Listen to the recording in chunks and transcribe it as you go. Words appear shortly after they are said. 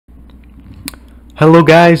Hello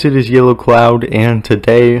guys, it is Yellow Cloud, and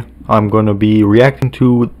today I'm going to be reacting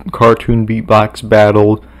to cartoon beatbox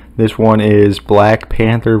battle. This one is Black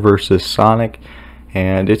Panther versus Sonic,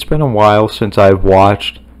 and it's been a while since I've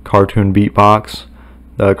watched cartoon beatbox.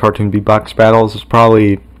 The cartoon beatbox battles is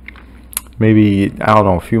probably maybe, I don't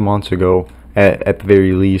know, a few months ago at the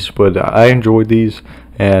very least, but I enjoyed these,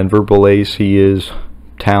 and verbalase, he is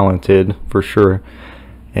talented for sure.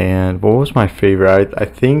 And what was my favorite? I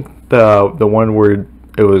think the one where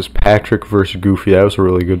it was Patrick versus Goofy, that was a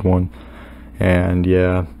really good one. And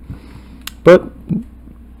yeah, but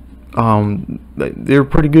they're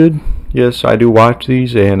pretty good. Yes, I do watch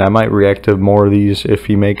these, and I might react to more of these if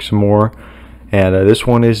he makes some more. And this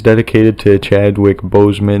one is dedicated to Chadwick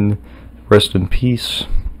Boseman. Rest in peace.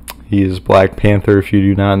 He is Black Panther, if you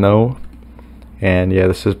do not know. And yeah,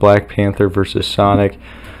 this is Black Panther versus Sonic.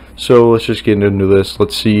 So let's just get into this.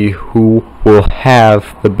 Let's see who will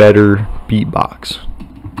have the better beatbox.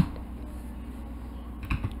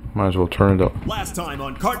 Might as well turn it up. Last time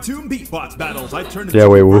on Cartoon Beatbox Battles, I turned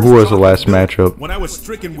wait, who was the last matchup? When I was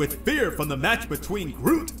stricken with fear from the match between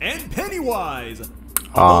Groot and Pennywise.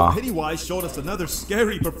 Although Pennywise showed us another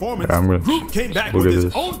scary performance, Groot came back with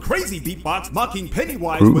his own crazy beatbox, mocking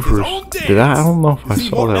Pennywise with his own dance. I don't know if I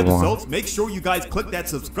saw that one. Make sure you guys click that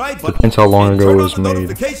subscribe button. Depends how long ago it was made. Turn on the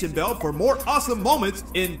notification bell for more awesome moments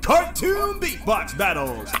in Cartoon Beatbox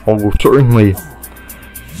Battles. Oh, certainly.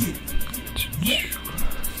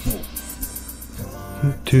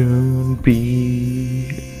 Cartoon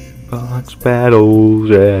Beatbox Battles.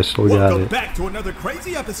 Yeah, still got Welcome it. back to another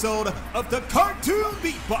crazy episode of the Cartoon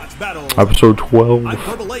Beatbox Battles. Episode 12. I'm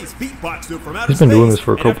verbalase beatboxer from outer He's been space, doing this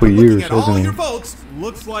for a couple of years, hasn't he? Votes,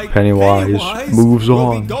 looks like Pennywise moves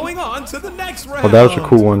on. Going on to the next round. Well, that was a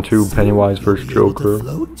cool one too. Pennywise versus Joker.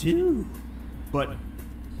 But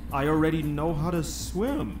I already know how to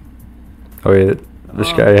swim. Oh yeah.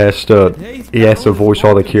 This guy has to voice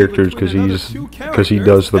all the characters because he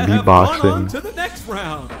does the beatboxing. To the next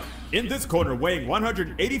round. In this corner, weighing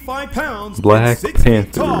 185 pounds, Black 6 feet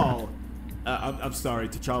Panther. tall. I'm sorry,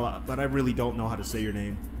 T'Challa, but I really don't know how to say your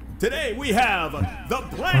name. Today we have the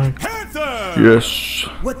Black Panther. Yes.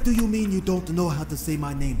 What do you mean you don't know how to say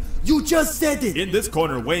my name? You just said it. In this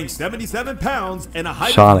corner, weighing 77 pounds and a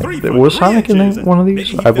height Sonic. of 3 foot Was 3 Sonic inches, in one of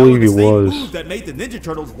these? I believe he was. That made the Ninja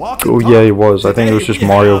Turtles walk Oh yeah, he was. I think it was just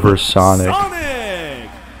Mario versus Sonic.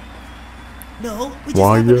 No, we just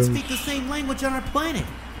happen to speak the same language on our planet.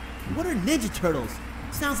 What are Ninja Turtles?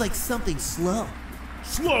 Sounds like something slow.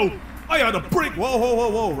 Slow? I had a break.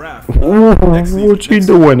 Whoa, Raph. What's he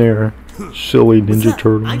doing there? Silly Ninja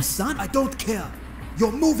Turtle. I'm son. I don't care.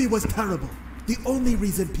 Your movie was terrible. The only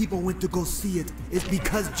reason people went to go see it is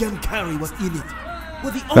because Jim Carrey was in it.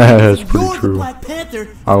 Well, the only That's pretty true. Black Panther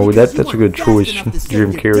Oh, that's a good choice.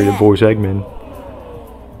 Jim Carrey to voice Eggman.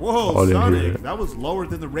 Whoa, Sonic, that was lower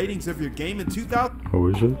than the ratings of your game in 2000. Oh,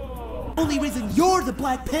 is it? The only reason you're the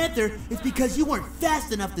Black Panther is because you weren't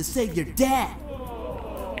fast enough to save your dad. A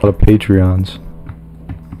lot of Patreons.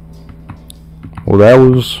 Well, that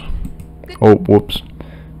was... Oh, whoops.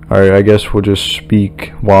 Alright, I guess we'll just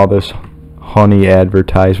speak while this honey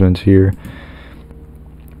advertisement's here.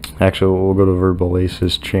 Actually, we'll go to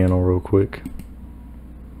Verbalase's channel real quick.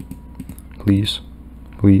 Please,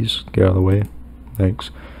 get out of the way.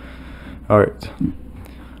 Thanks. Alright.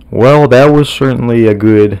 Well, that was certainly a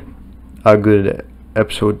good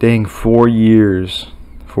episode. Dang, 4 years.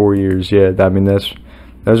 4 years, yeah. I mean, that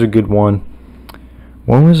was a good one.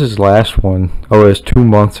 When was his last one? Oh, it was 2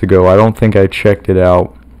 months ago. I don't think I checked it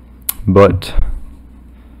out. But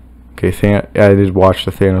okay, I did watch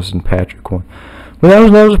the Thanos and Patrick one. But that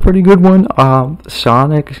was a pretty good one.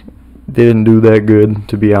 Sonic didn't do that good,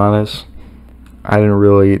 to be honest. I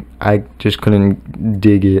just couldn't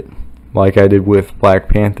dig it like I did with Black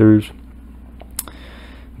Panthers.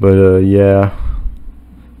 But yeah,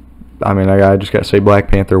 I mean, I just gotta say Black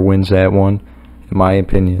Panther wins that one, in my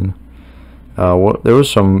opinion. There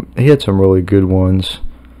was he had some really good ones.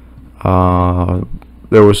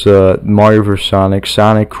 There was Mario vs. Sonic.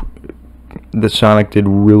 Sonic did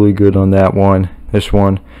really good on that one. This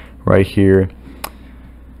one right here.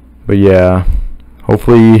 But yeah,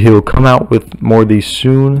 hopefully he'll come out with more of these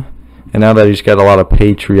soon. And now that he's got a lot of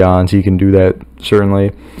Patreons, he can do that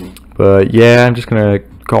certainly. But yeah, I'm just gonna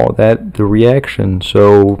call that the reaction.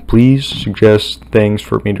 So please suggest things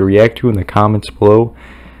for me to react to in the comments below,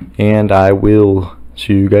 and I will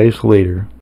see you guys later.